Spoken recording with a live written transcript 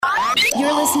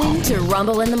You're listening to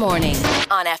Rumble in the Morning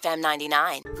on FM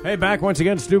 99. Hey, back once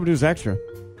again, Stupid News Extra.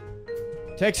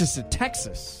 Takes us to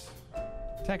Texas.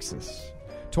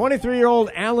 23-year-old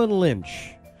Alan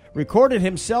Lynch recorded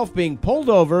himself being pulled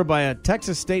over by a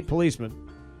Texas state policeman.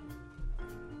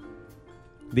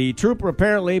 The trooper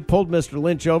apparently pulled Mr.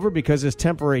 Lynch over because his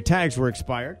temporary tags were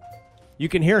expired. You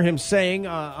can hear him saying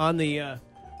on the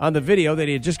video that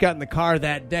he had just gotten the car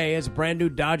that day as a brand new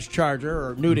Dodge Charger,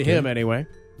 or new to him anyway.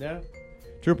 Yeah.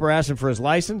 Trooper asks him for his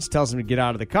license, tells him to get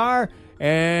out of the car,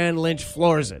 and Lynch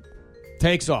floors it.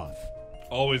 Takes off.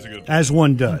 Always a good one. As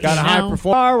one does. Got a high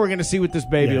performer. We're going to see what this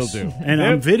baby will do. And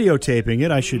I'm videotaping it.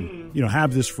 I should,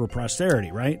 have this for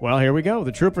posterity, right? Well, here we go.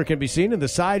 The trooper can be seen in the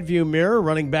side view mirror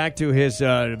running back to his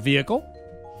vehicle.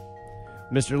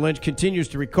 Mr. Lynch continues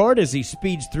to record as he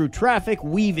speeds through traffic,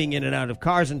 weaving in and out of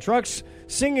cars and trucks,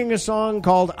 singing a song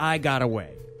called I Got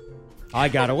Away. I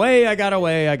got away, I got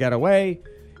away, I got away.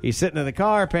 He's sitting in the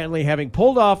car, apparently having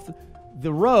pulled off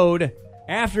the road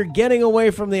after getting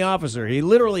away from the officer. He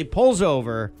literally pulls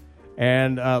over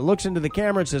and looks into the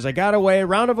camera and says, I got away.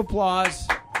 Round of applause.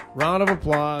 Round of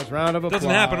applause. Round of applause.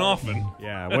 Doesn't happen often.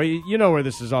 Yeah, well, you know where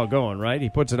this is all going, right? He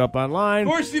puts it up online. Of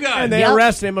course he does. And they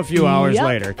arrest him a few hours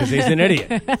later because he's an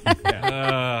idiot.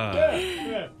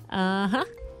 Uh-huh.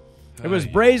 It was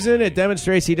brazen. It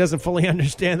demonstrates he doesn't fully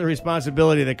understand the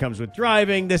responsibility that comes with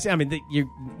driving.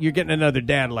 You're getting another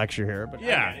dad lecture here. But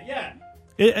Yeah.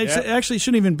 It actually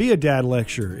shouldn't even be a dad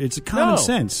lecture. It's a common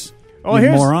sense. Oh,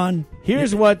 you moron.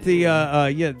 Here's what the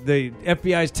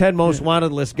FBI's 10 most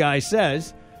wanted list guy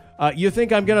says. You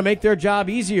think I'm going to make their job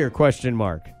easier? ?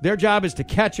 Their job is to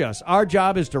catch us. Our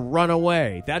job is to run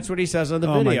away. That's what he says on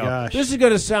the video. My gosh. This is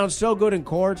going to sound so good in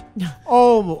court.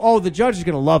 Oh, the judge is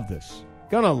going to love this.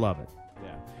 Going to love it.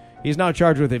 Yeah. He's now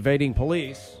charged with evading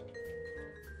police.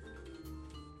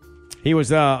 He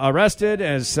was arrested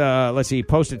as,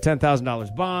 posted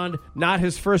 $10,000 bond. Not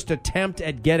his first attempt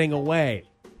at getting away.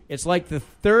 It's like the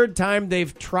third time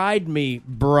they've tried me,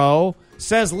 bro,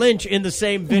 says Lynch in the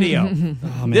same video.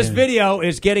 This video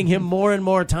is getting him more and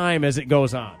more time as it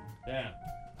goes on.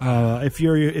 Yeah. If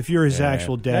you're his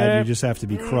actual dad, you just have to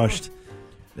be crushed.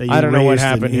 I don't know what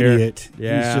happened here.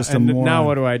 Yeah. He's just and a moron. Now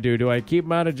what do I do? Do I keep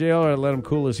him out of jail or let him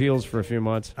cool his heels for a few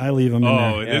months? I leave him in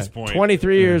there. At this point.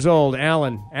 23 years old,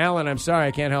 Alan. Alan, I'm sorry,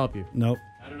 I can't help you. Nope.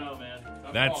 I don't know, man.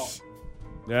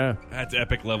 That's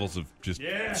epic levels of just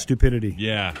stupidity.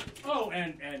 Yeah. Oh,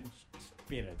 and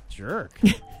being a jerk.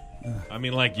 I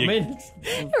mean, like it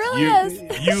really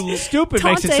is. You stupid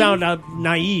makes it sound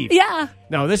naive. Yeah.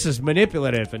 No, this is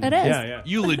manipulative. And, it is. Yeah.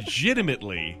 You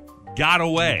legitimately got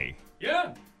away.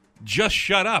 Yeah. Just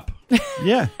shut up.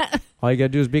 Yeah. All you got to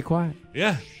do is be quiet.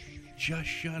 Yeah. Just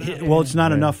shut up. Well, it's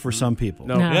not enough for some people.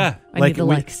 No. Yeah. I need the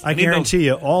likes. I guarantee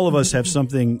you, all of us have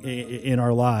something in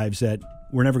our lives that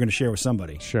we're never going to share with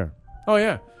somebody. Sure. Oh,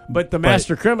 yeah. But the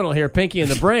master criminal here, Pinky in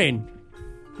the Brain,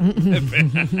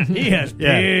 he has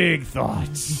big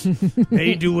thoughts.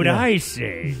 They do what I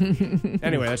say.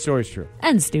 Anyway, that story's true.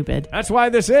 And stupid. That's why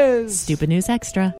this is Stupid News Extra.